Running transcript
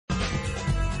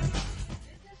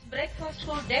Breakfast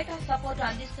కు data support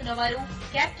అందిస్తున్న వారు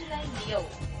capital neo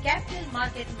capital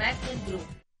market magazine group.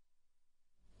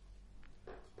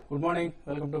 Good morning,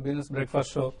 welcome to business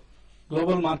breakfast show.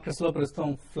 Global markets లో ప్రస్తుతం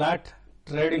flat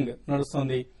trading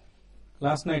నడుస్తోంది.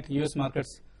 Last night US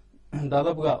markets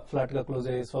దాదాపుగా flat గా close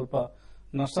అయ్యాయి, స్వల్ప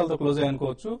నష్టాలతో క్లోజ్ అయ్యాయి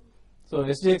అనుకోవచ్చు. So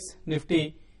SGX Nifty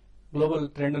global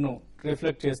trend ను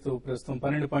రిఫ్లెక్ట్ చేస్తూ ప్రస్తుతం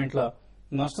 12 పాయింట్ల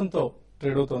నష్టంతో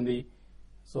ట్రేడ్ అవుతోంది.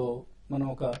 సో మనం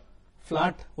ఒక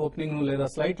ఫ్లాట్ ఓపెనింగ్ ను లేదా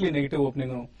స్లైట్లీ నెగిటివ్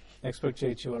ఓపెనింగ్ ను ఎక్స్పెక్ట్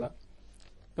చేయొచ్చు ఇవాళ.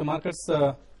 మార్కెట్స్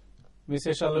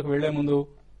విశేషాల్లోకి వెళ్లే ముందు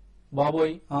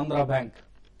బాబోయ్ ఆంధ్ర బ్యాంక్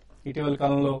ఇటీవల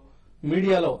కాలంలో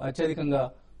మీడియాలో అత్యధికంగా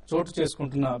చోటు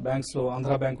చేసుకుంటున్న బ్యాంక్స్ లో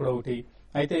ఆంధ్ర బ్యాంక్ కూడా ఒకటి.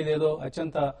 అయితే ఇదేదో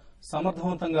అత్యంత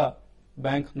సమర్థవంతంగా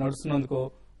బ్యాంక్ నడుస్తున్నందుకో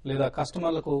లేదా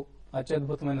కస్టమర్లకు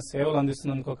అత్యద్భుతమైన సేవలు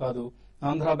అందిస్తున్నందుకో కాదు,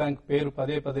 ఆంధ్ర బ్యాంక్ పేరు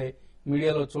పదే పదే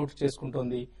మీడియాలో చోటు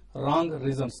చేసుకుంటోంది రాంగ్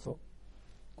రీజన్స్ తో.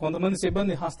 కొంతమంది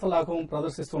సిబ్బంది హస్తలాఘవం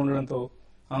ప్రదర్శిస్తూ ఉండడంతో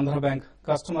ఆంధ్ర బ్యాంక్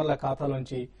కస్టమర్ల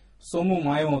ఖాతాలోంచి సొమ్ము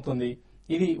మాయమవుతుంది.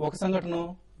 ఇది ఒక సంఘటన,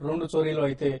 2 చోరీలు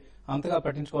అయితే అంతగా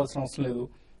పట్టించుకోవాల్సిన అవసరం లేదు.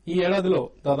 ఈ ఏడాదిలో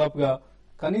దాదాపుగా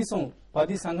కనీసం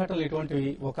 10 సంఘటనలు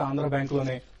ఇటువంటివి ఒక ఆంధ్ర బ్యాంక్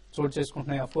లోనే చోటు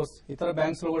చేసుకుంటున్నాయి. అఫ్కోర్స్ ఇతర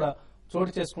బ్యాంక్స్ లో కూడా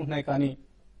చోటు చేసుకుంటున్నాయి, కానీ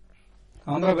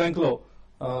ఆంధ్ర బ్యాంక్ లో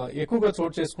ఎక్కువగా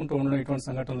చోటు చేసుకుంటూ ఉండడం ఇటువంటి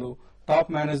సంఘటనలు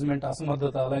టాప్ మేనేజ్మెంట్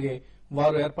అసమర్థత, అలాగే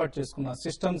వారు ఏర్పాటు చేసుకున్న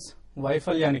సిస్టమ్స్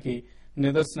వైఫల్యానికి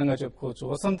నిదర్శనంగా చెప్పుకోవచ్చు.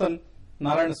 వసంతన్,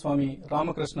 నారాయణ స్వామి,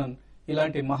 రామకృష్ణన్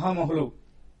ఇలాంటి మహామహులు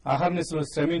అహర్నిశలు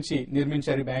శ్రమించి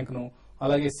నిర్మించారు ఈ బ్యాంక్ ను.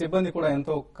 అలాగే సిబ్బంది కూడా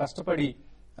ఎంతో కష్టపడి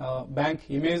బ్యాంక్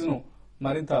ఇమేజ్ ను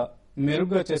మరింత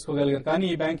మెరుగ్గా చేసుకోగలిగారు. కానీ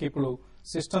ఈ బ్యాంక్ ఇప్పుడు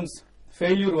సిస్టమ్స్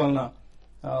ఫెయిల్యూర్ వలన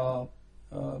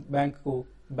బ్యాంక్ కు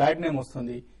బ్యాడ్ నేమ్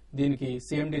వస్తుంది. దీనికి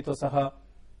సిఎండితో సహా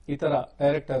ఇతర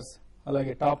డైరెక్టర్స్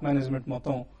అలాగే టాప్ మేనేజ్మెంట్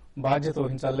మొత్తం బాధ్యత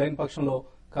వహించాలి. లేని పక్షంలో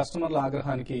కస్టమర్ల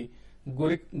ఆగ్రహానికి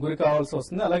గురి కావాల్సి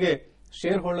వస్తుంది. అలాగే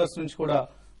షేర్ హోల్డర్స్ నుంచి కూడా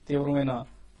తీవ్రమైన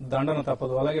దండన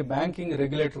తప్పదు. అలాగే బ్యాంకింగ్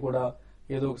రెగ్యులేటర్ కూడా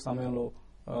ఏదో ఒక సమయంలో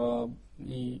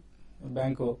ఈ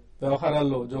బ్యాంకు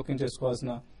వ్యవహారాల్లో జోక్యం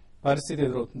చేసుకోవాల్సిన పరిస్థితి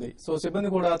ఎదురవుతుంది. సో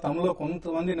సిబ్బంది కూడా తమలో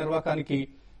కొంతమంది నిర్వాహకానికి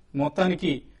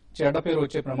మొత్తానికి చెడ్డ పేరు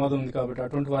వచ్చే ప్రమాదం ఉంది. కాబట్టి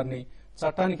అటువంటి వారిని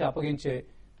చట్టానికి అప్పగించే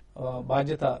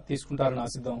బాధ్యత తీసుకుంటారని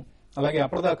ఆశిద్దాం. అలాగే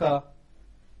అప్పటిదాకా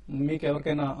మీకు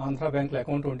ఎవరికైనా ఆంధ్ర బ్యాంక్ లో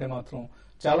అకౌంట్ ఉంటే మాత్రం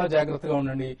చాలా జాగ్రత్తగా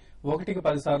ఉండండి. 1కి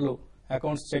 10 సార్లు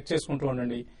అకౌంట్స్ చెక్ చేసుకుంటూ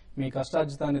ఉండండి. మీ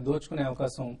కష్టార్జితాన్ని దోచుకునే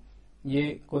అవకాశం ఏ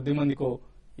కొద్ది మందికో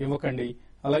ఇవ్వకండి.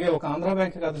 అలాగే ఒక ఆంధ్ర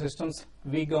బ్యాంక్ కాదు, సిస్టమ్స్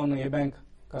వీక్ గా ఉన్న ఏ బ్యాంక్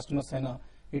కస్టమర్స్ అయినా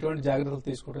ఇటువంటి జాగ్రత్తలు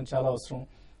తీసుకోవడం చాలా అవసరం.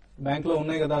 బ్యాంక్ లో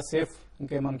ఉన్నాయి కదా సేఫ్,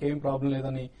 మనకేం ప్రాబ్లం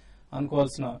లేదని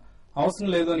అనుకోవాల్సిన అవసరం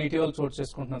లేదు అని ఇటీవల చోటు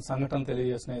చేసుకుంటున్న సంఘటనలు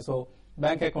తెలియజేస్తున్నాయి. సో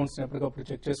బ్యాంక్ అకౌంట్స్ ఎప్పటికప్పుడు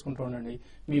చెక్ చేసుకుంటూ ఉండండి.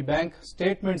 మీ బ్యాంక్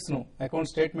స్టేట్మెంట్స్ ను, అకౌంట్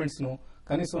స్టేట్మెంట్స్ ను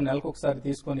కనీసం నెలకు ఒకసారి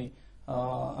తీసుకొని,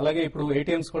 అలాగే ఇప్పుడు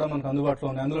ఏటీఎంస్ కూడా మనకు అందుబాటులో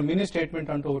ఉన్నాయి. అందులో మినీ స్టేట్మెంట్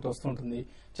అంటూ ఒకటి వస్తుంటుంది.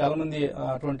 చాలా మంది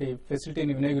అటువంటి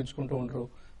ఫెసిలిటీని వినియోగించుకుంటూ ఉంటారు.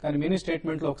 కానీ మినీ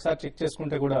స్టేట్మెంట్ లో ఒకసారి చెక్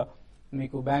చేసుకుంటే కూడా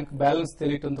మీకు బ్యాంక్ బ్యాలెన్స్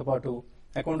తెలియడంతో పాటు,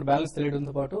 అకౌంట్ బ్యాలెన్స్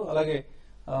తెలియడంతో పాటు, అలాగే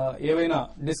ఏవైనా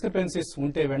డిస్క్రిపెన్సీస్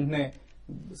ఉంటే వెంటనే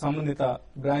సంబంధిత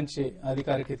బ్రాంచ్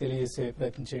అధికారికి తెలియజేసే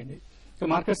ప్రయత్నం చేయండి.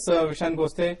 మార్కెట్స్ విషయానికి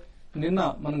వస్తే నిన్న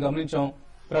మనం గమనించాం,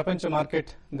 ప్రపంచ మార్కెట్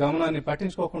గమనాన్ని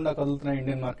పట్టించుకోకుండా కదులుతున్న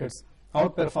ఇండియన్ మార్కెట్స్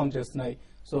అవుట్ పెర్ఫార్మ్ చేస్తున్నాయి.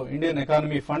 సో ఇండియన్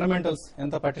ఎకానమీ ఫండమెంటల్స్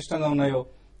ఎంత పటిష్టంగా ఉన్నాయో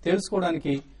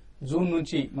తెలుసుకోవడానికి జూన్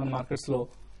నుంచి మన మార్కెట్స్ లో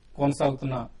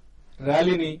కొనసాగుతున్న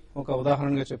ర్యాలీని ఒక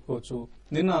ఉదాహరణగా చెప్పుకోవచ్చు.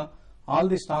 నిన్న all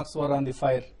the stocks were on the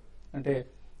fire, అంటే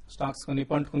స్టాక్స్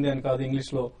నిప్పంటుకుంది అని కాదు,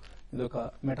 ఇంగ్లీష్ లో ఇది ఒక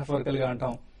మెటఫారికల్ గా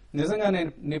అంటాం. నిజంగానే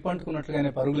నిప్పంటుకున్నట్లుగానే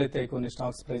పరుగులైతే కొన్ని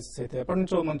స్టాక్స్ ప్రైసెస్ అయితే. ఎప్పటి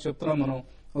నుంచో మనం చెప్తున్నాం, మనం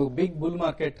ఒక బిగ్ బుల్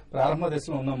మార్కెట్ ప్రారంభ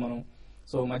దశలో ఉన్నాం మనం.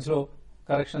 సో మధ్యలో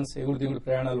కరెక్షన్స్, ఎగుడు దిగుడు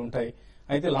ప్రయాణాలు ఉంటాయి.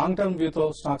 అయితే లాంగ్ టర్మ్ వ్యూతో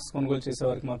స్టాక్స్ కొనుగోలు చేసే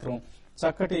వారికి మాత్రం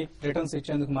చక్కటి రిటర్న్స్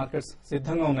ఇచ్చేందుకు మార్కెట్స్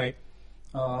సిద్ధంగా ఉన్నాయి.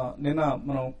 నిన్న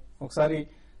మనం ఒకసారి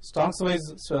స్టాక్స్ వైజ్,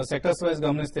 సెక్టర్స్ వైజ్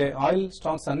గమనిస్తే ఆయిల్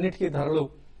స్టాక్స్ అన్నిటికీ ధరలు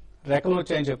రెక్కలు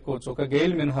వచ్చాయని చెప్పుకోవచ్చు. ఒక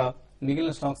గెయిల్ మినహా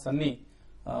మిగిలిన స్టాక్స్ అన్ని,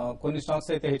 కొన్ని స్టాక్స్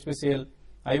అయితే హెచ్పిసిఎల్,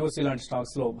 ఐఓసీ లాంటి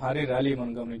స్టాక్స్ లో భారీ ర్యాలీ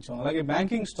మనం గమనించాం. అలాగే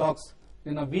బ్యాంకింగ్ స్టాక్స్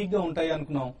నిన్న వీక్ గా ఉంటాయి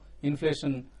అనుకున్నాం.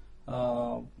 ఇన్ఫ్లేషన్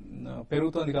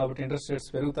పెరుగుతోంది కాబట్టి ఇంట్రెస్ట్ రేట్స్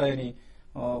పెరుగుతాయని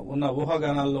ఉన్న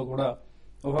ఊహాగానాలు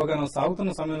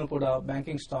సాగుతున్న సమయంలో కూడా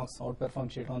బ్యాంకింగ్ స్టాక్స్ అవుట్ పెర్ఫార్మ్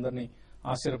చేయడం అందరినీ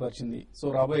ఆశ్చర్యపరిచింది. సో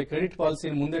రాబోయే క్రెడిట్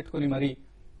పాలసీని ముందెట్టుకుని మరీ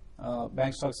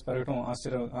బ్యాంక్ స్టాక్స్ పెరగడం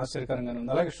ఆశ్చర్యకరంగానే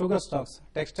ఉంది. అలాగే షుగర్ స్టాక్స్,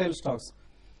 టెక్స్టైల్ స్టాక్స్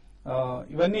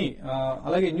ఇవన్నీ,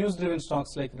 అలాగే news driven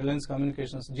stocks like Reliance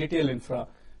communications, GTL infra,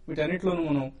 వీటన్నిటిలోనూ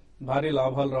మనం భారీ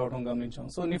లాభాలు రావడం గమనించాం.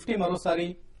 సో నిఫ్టీ మరోసారి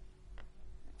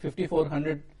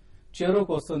 5400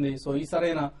 చేరువకు వస్తుంది. సో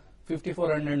ఈసారైనా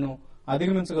 5400 ను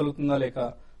అధిగమించగలుగుతుందా లేక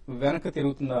వెనక్కి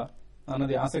తిరుగుతుందా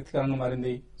అన్నది ఆసక్తికరంగా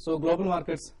మారింది. సో గ్లోబల్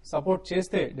మార్కెట్స్ సపోర్ట్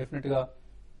చేస్తే డెఫినెట్ గా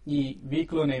ఈ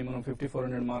వీక్ లోనే మనం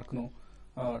 5400 మార్క్ ను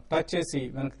టచ్ చేసి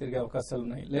వెనక్కి తిరిగే అవకాశాలు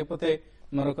ఉన్నాయి. లేకపోతే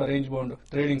మరొక రేంజ్ బౌండ్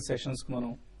ట్రేడింగ్ సెషన్స్ కు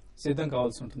మనం సిద్ధం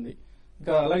కావాల్సి ఉంటుంది.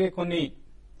 ఇంకా అలాగే కొన్ని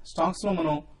స్టాక్స్ లో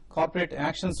మనం కార్పొరేట్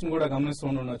యాక్షన్స్ ను కూడా గమనిస్తూ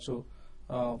ఉండొచ్చు.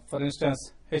 For instance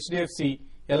HDFC,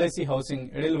 LIC housing,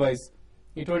 Edelweiss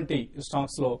ఇటువంటి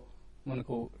స్టాక్స్ లో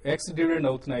మనకు ఎక్స్ డివిడెండ్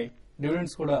అవుతున్నాయి.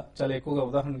 డివిడెండ్స్ కూడా చాలా ఎక్కువగా,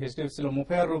 ఉదాహరణకు హెచ్డిఎఫ్సి లో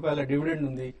 36 రూపాయల డివిడెండ్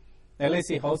ఉంది.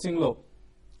 ఎల్ఐసి హౌసింగ్ లో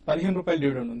 15 రూపాయల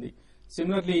డివిడెండ్ ఉంది.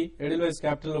 సిమిలర్లీ ఎడిల్వైజ్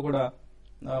క్యాపిటల్ లో కూడా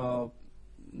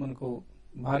మనకు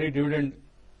భారీ డివిడెండ్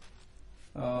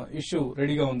ఇష్యూ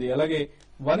రెడీగా ఉంది. అలాగే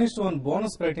 1:1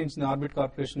 బోనస్ ప్రకటించిన ఆర్బిట్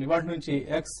కార్పొరేషన్ ఇవాటి నుంచి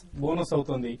ఎక్స్ బోనస్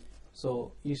అవుతుంది. సో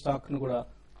ఈ స్టాక్ ను కూడా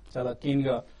చాలా కీన్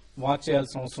గా వాచ్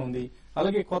చేయాల్సిన అవసరం ఉంది.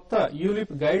 అలాగే కొత్త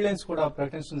యూలిప్ గైడ్ లైన్స్ కూడా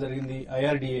ప్రకటించడం జరిగింది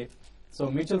IRDA. So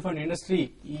mutual fund industry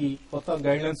ఈ కొత్త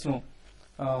గైడ్ లైన్స్ ను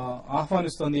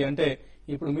ఆహ్వానిస్తోంది. అంటే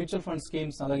ఇప్పుడు మ్యూచువల్ ఫండ్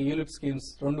స్కీమ్స్ అలాగే యూలిప్ స్కీమ్స్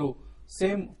రెండు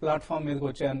సేమ్ ప్లాట్ఫామ్ మీదకి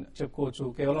వచ్చాయని చెప్పుకోవచ్చు.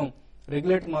 కేవలం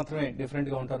రెగ్యులేటర్ మాత్రమే డిఫరెంట్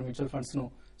గా ఉంటారు. మ్యూచువల్ ఫండ్స్ ను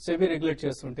సెబీ రెగ్యులేట్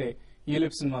చేస్తుంటే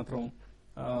యూలిప్స్ మాత్రం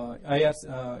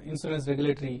insurance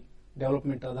regulatory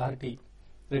development authority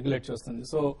regulate చేస్తుంది.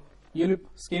 సో యూలిప్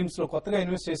స్కీమ్స్ లో కొత్తగా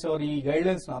ఇన్వెస్ట్ చేసేవారు ఈ గైడ్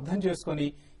లైన్స్ ను అర్థం చేసుకుని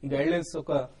ఈ గైడ్ లైన్స్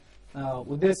యొక్క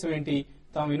ఉద్దేశం ఏంటి,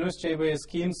 తాము ఇన్వెస్ట్ చేయబోయే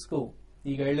స్కీమ్స్ కు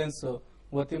ఈ గైడ్ లైన్స్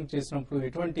వర్తింపు చేసినప్పుడు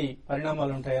ఎటువంటి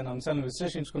పరిణామాలు ఉంటాయన్న అంశాలను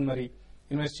విశ్లేషించుకుని మరి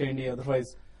ఇన్వెస్ట్ చేయండి.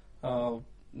 అదర్వైజ్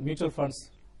మ్యూచువల్ ఫండ్స్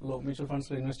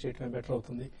లో ఇన్వెస్ట్ చేయడమే బెటర్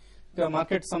అవుతుంది. ఇంకా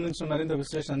మార్కెట్ సంబంధించిన మరింత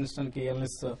విశ్లేషణ అందించడానికి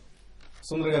ఎనలిస్ట్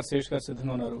సుందర్ గారు, శేష్ గారు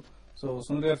సిద్ధంగా ఉన్నారు. సో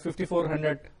సుందర్ గారు,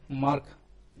 5400 మార్క్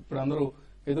ఇప్పుడు అందరూ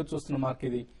ఎదురు చూస్తున్న మార్క్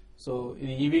ఇది. సో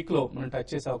ఇది ఈ వీక్ లో మనం టచ్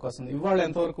చేసే అవకాశం ఉంది. ఇవాళ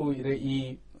ఎంతవరకు ఈ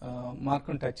మార్క్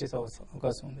ను టచ్ చేసే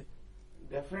అవకాశం ఉంది?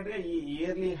 డెఫినెట్ గా ఈ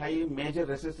ఇయర్లీ హై మేజర్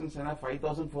రెసిస్టెన్స్ అయినా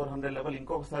 5400 లెవెల్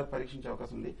ఇంకొకసారి పరీక్షించే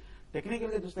అవకాశం ఉంది.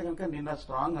 టెక్నికల్ గా చూస్తే కనుక నిన్న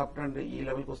స్ట్రాంగ్ అప్ ట్రెండ్ ఈ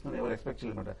లెవెల్ కి వస్తుంది ఎవరు ఎక్స్పెక్ట్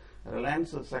చేయలేమాట.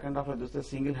 రిలయన్స్ సెకండ్ హాఫ్ లో చూస్తే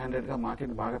సింగిల్ హ్యాండెడ్ గా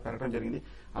మార్కెట్ బాగా పెరగడం జరిగింది.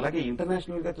 అలాగే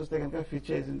ఇంటర్నేషనల్ గా చూస్తే కనుక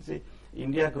Fitch agency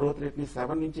India growth rate ని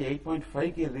 7 నుంచి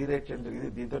 8.5 కి రీరేట్ చేయడం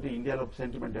జరిగింది. దీంతో ఇండియాలో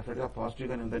సెంటిమెంట్ డెఫినెట్ గా పాజిటివ్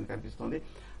గానే ఉందని కనిపిస్తోంది.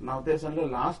 నా ఉద్దేశంలో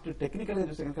లాస్ట్ టెక్నికల్ గా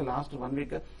చూస్తే కనుక లాస్ట్ 1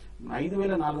 వీక్ గా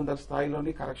 5400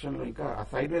 స్థాయిలోని కరెక్షన్ లో ఇంకా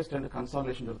సైడ్ వేస్ ట్రెండ్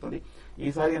కన్సాలిడేషన్ జరుగుతుంది.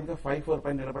 ఈసారి కనుక 5-4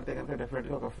 పైన నిలబడితే కనుక డెఫినెట్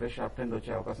గా ఒక ఫ్రెష్ అప్ ట్రెండ్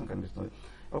వచ్చే అవకాశం కనిపిస్తుంది.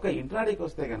 ఒక ఇంట్రాడేకి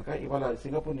వస్తే కనుక ఇవాళ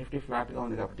సింగపూర్ నిఫ్టీ ఫ్లాట్ గా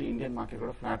ఉంది కాబట్టి ఇండియన్ మార్కెట్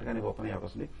కూడా ఫ్లాట్ గానే ఓపెన్ అయ్యే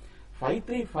అవకాశం ఉంది.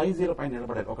 5350 పైన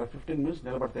నిలబడాలి. ఒక 15 మినిట్స్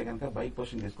నిలబడితే కనుక బై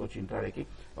పొజిషన్ తీసుకోవచ్చు. ఇంట్రాడేకి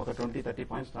ఒక 20-30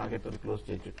 పాయింట్స్ టార్గెట్ తో క్లోజ్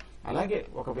చేయొచ్చు. అలాగే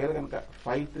ఒకవేళ కనుక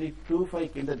 5325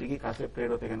 కింద దిగి కాసేపు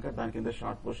ట్రేడ్ అవుతే కనుక దాని కింద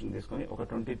షార్ట్ పొజిషన్ తీసుకుని ఒక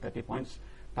 20-30 పాయింట్స్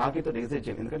టార్గెట్ తో ఎగ్జిట్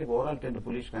చేయాలి. ఎందుకంటే ఓవరాల్ ట్రెండ్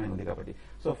బులిష్ గానే ఉంది కాబట్టి.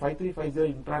 సో 5350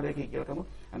 ఇంట్రాడేకి కీలకము.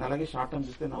 అండ్ అలాగే షార్ట్ టర్మ్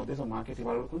చూస్తే నా ఉద్దేశం మార్కెట్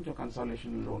ఇవాళ కొంచెం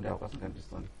కన్సాలిడేషన్ లో ఉండే అవకాశం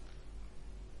కనిపిస్తుంది.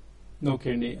 ఓకే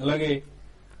అండి. అలాగే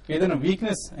ఏదైనా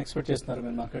వీక్నెస్ ఎక్స్పెక్ట్ చేస్తున్నారు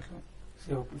మీరు మార్కెట్ లో?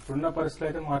 ఇప్పుడున్న పరిస్థితులు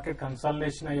అయితే మార్కెట్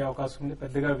కన్సాలిడేషన్ అయ్యే అవకాశం ఉంది.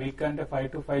 పెద్దగా వీక్ అంటే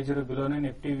 5250 బిలోనే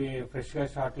నిఫ్టీ ఫ్రెష్ గా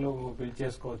షార్ట్లు బిల్డ్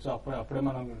చేసుకోవచ్చు. అప్పుడే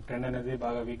మనం ట్రెండ్ అనేది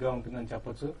బాగా వీక్ గా ఉంటుందని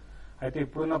చెప్పొచ్చు. అయితే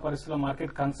ఇప్పుడున్న పరిస్థితుల్లో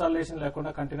మార్కెట్ కన్సాలిడేషన్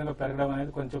లేకుండా కంటిన్యూగా పెరగడం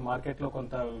అనేది కొంచెం మార్కెట్ లో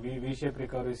కొంత వీ షేప్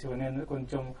రికవరీస్ ఇవన్నీ అనేది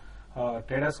కొంచెం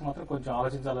ట్రేడర్స్ మాత్రం కొంచెం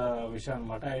ఆలోచించాల విషయం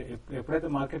అనమాట. ఎప్పుడైతే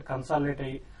మార్కెట్ కన్సాలిడేట్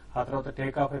అయ్యి ఆ తర్వాత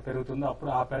టేక్ ఆఫ్ అయి పెరుగుతుందో అప్పుడు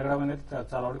ఆ పెరగడం అనేది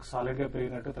చాలా వరకు సాలిడ్ గా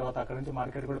పెరిగినట్టు, తర్వాత అక్కడ నుంచి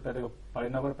మార్కెట్ కూడా పెద్దగా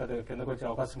పడినా కూడా పెద్దగా కిందకు వచ్చే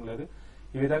అవకాశం లేదు.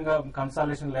 ఈ విధంగా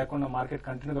కన్సాలిడేషన్ లేకుండా మార్కెట్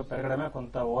కంటిన్యూగా పెరగడమే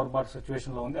కొంత ఓవర్ బాట్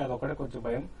సిచ్యువేషన్ లో ఉంది. అదొకటే కొంచెం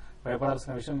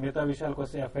భయపడాల్సిన విషయం. మిగతా విషయాలకు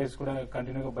వస్తే ఎఫ్ఐఎస్ కూడా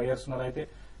కంటిన్యూగా బయర్స్ ఉన్నారు. అయితే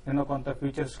నిన్న కొంత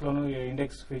ఫ్యూచర్స్ లోను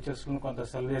ఇండెక్స్ ఫ్యూచర్స్ లోను కొంత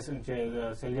సెల్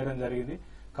చేయడం జరిగింది.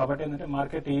 కాబట్టి ఏంటంటే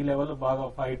మార్కెట్ ఈ లెవెల్ బాగా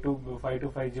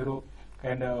 5250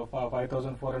 అండ్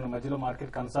 5400 మధ్యలో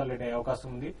మార్కెట్ కన్సాలిడేట్ అయ్యే అవకాశం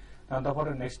ఉంది.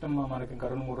 దాంతోపాటు నెక్స్ట్ మనకి ఇంకా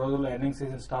 2-3 రోజుల్లో ఎర్నింగ్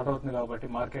సీజన్ స్టార్ట్ అవుతుంది కాబట్టి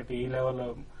మార్కెట్ ఈ లెవెల్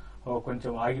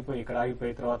కొంచెం ఇక్కడ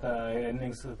ఆగిపోయి తర్వాత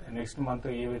ఎర్నింగ్స్ నెక్స్ట్ మంత్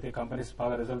ఏవైతే కంపెనీస్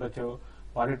బాగా రిజల్ట్ వచ్చాయో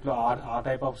వాటిలో ఆ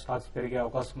టైప్ ఆఫ్ స్టాక్స్ పెరిగే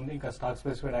అవకాశం ఉంది. ఇంకా స్టాక్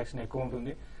స్పెసిఫైడ్ యాక్షన్ ఎక్కువ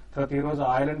ఉంటుంది. తర్వాత ఈ రోజు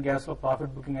ఆయిల్ అండ్ గ్యాస్ లో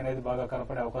ప్రాఫిట్ బుకింగ్ అనేది బాగా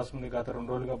కనపడే అవకాశం ఉంది. గత 2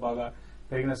 రోజులుగా బాగా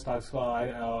పెరిగిన స్టాక్స్ లో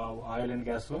ఆయిల్ అండ్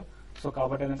గ్యాస్ లో. సో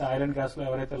కాబట్టి ఏంటంటే ఆయిల్ అండ్ గ్యాస్ లో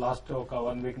ఎవరైతే లాస్ట్ ఒక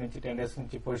 1 వీక్ నుంచి 10 డేస్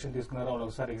నుంచి పొజిషన్ తీసుకున్నారో వాళ్ళు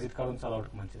ఒకసారి ఎగ్జిట్ కావడం చాలా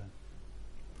వరకు మంచిది.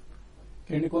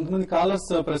 కొంతమంది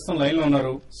కాలర్స్ ప్రస్తుతం లైన్ లో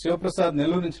ఉన్నారు. శివప్రసాద్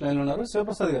నెల్లూరు నుంచి లైన్ లో ఉన్నారు.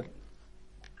 శివప్రసాద్ గారు,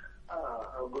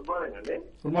 గుడ్ మార్నింగ్ అండి.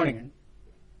 గుడ్ మార్నింగ్ అండి.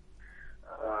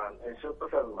 నేను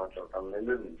శివప్రసాద్ మాట్లాడతాను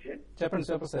నెల్లూరు నుంచి. చెప్పండి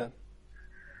శివప్రసాద్.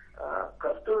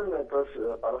 కస్తూరి నెట్వర్క్స్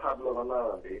 16లో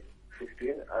కొన్నానండి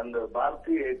 16 అండ్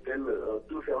భారతీ ఎయిర్టెల్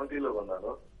 270లో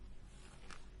కొన్నాను.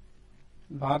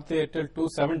 భారతీ ఎయిర్టెల్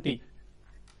 270,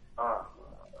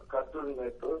 కస్తూరి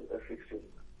నెట్వర్క్ 16.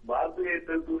 భారతీ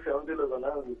ఎయిర్టెల్ 270లో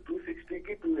కొన్నాను.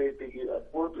 260కి 280కి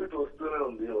పోతూ ఇటు వస్తూనే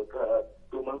ఉంది ఒక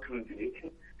 2 months నుంచి.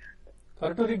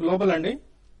 కర్టూరి గ్లోబల్ అండి.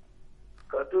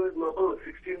 కస్తూరి గ్లోబల్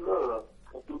 16లో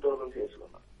 2000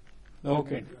 చేసుకున్నాను.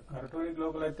 ఓకే అండి. కరటూరి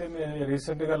గ్లోబల్ అయితే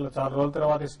రీసెంట్ గా చాలా రోజుల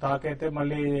తర్వాత స్టాక్ అయితే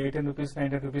మళ్ళీ 18 రూపీస్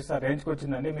 19 రూపీస్ ఆ రేంజ్ కి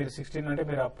వచ్చిందండి. మీరు 16 అంటే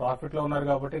మీరు ప్రాఫిట్ లో ఉన్నారు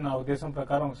కాబట్టి నా ఉద్దేశం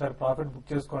ప్రకారం ఒకసారి ప్రాఫిట్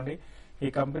బుక్ చేసుకోండి. ఈ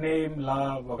కంపెనీ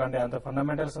అంటే అంత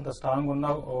ఫండమెంటల్స్ అంత స్ట్రాంగ్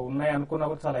ఉన్నాయి అనుకున్నా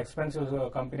కూడా చాలా ఎక్స్పెన్సివ్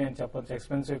కంపెనీ అని చెప్పొచ్చు.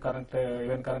 ఎక్స్పెన్సివ్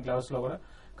ఈవెన్ కరెంట్ లెవెల్స్ లో కూడా.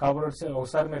 కాబట్టి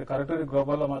ఒకసారి మీరు కరటూరి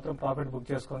గ్లోబల్ లో మాత్రం ప్రాఫిట్ బుక్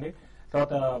చేసుకోండి.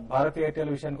 తర్వాత భారత్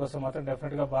ఎయిర్టెల్ విషయానికి వస్తే మాత్రం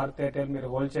డెఫినెట్ గా భారత్ ఎయిర్టెల్ మీరు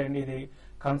హోల్డ్ చేయండి. ఇది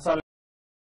కన్సాలిడేట్